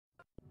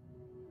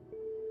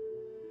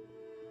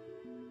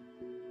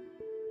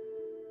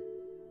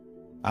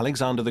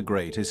Alexander the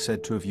Great is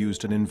said to have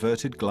used an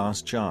inverted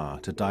glass jar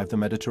to dive the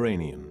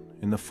Mediterranean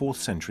in the 4th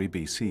century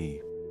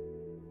BC.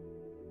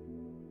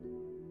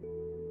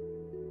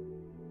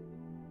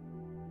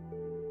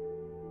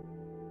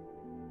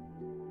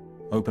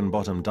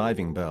 Open-bottom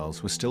diving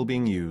bells were still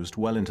being used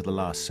well into the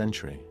last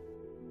century.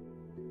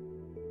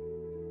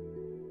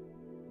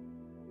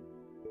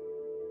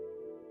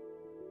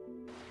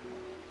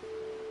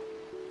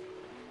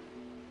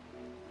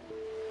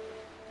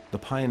 The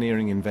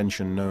pioneering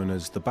invention known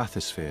as the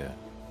bathysphere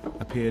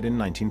appeared in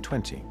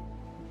 1920.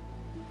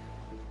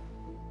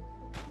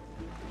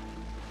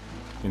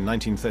 In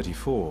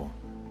 1934,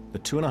 the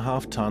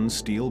 2.5-ton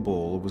steel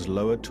ball was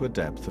lowered to a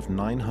depth of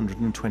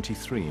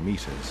 923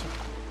 meters.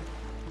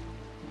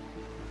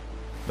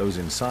 Those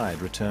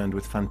inside returned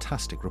with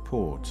fantastic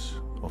reports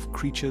of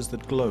creatures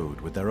that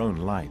glowed with their own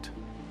light.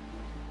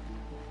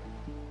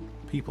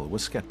 People were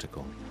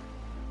skeptical.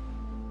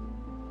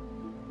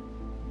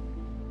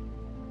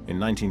 In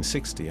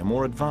 1960, a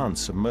more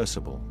advanced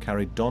submersible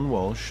carried Don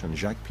Walsh and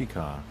Jacques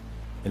Picard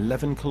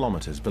 11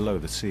 kilometers below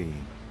the sea,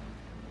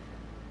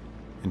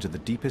 into the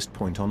deepest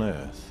point on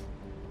Earth,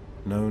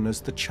 known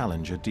as the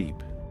Challenger Deep.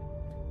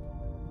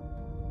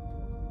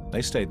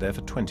 They stayed there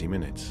for 20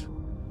 minutes.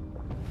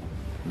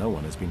 No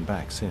one has been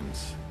back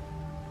since.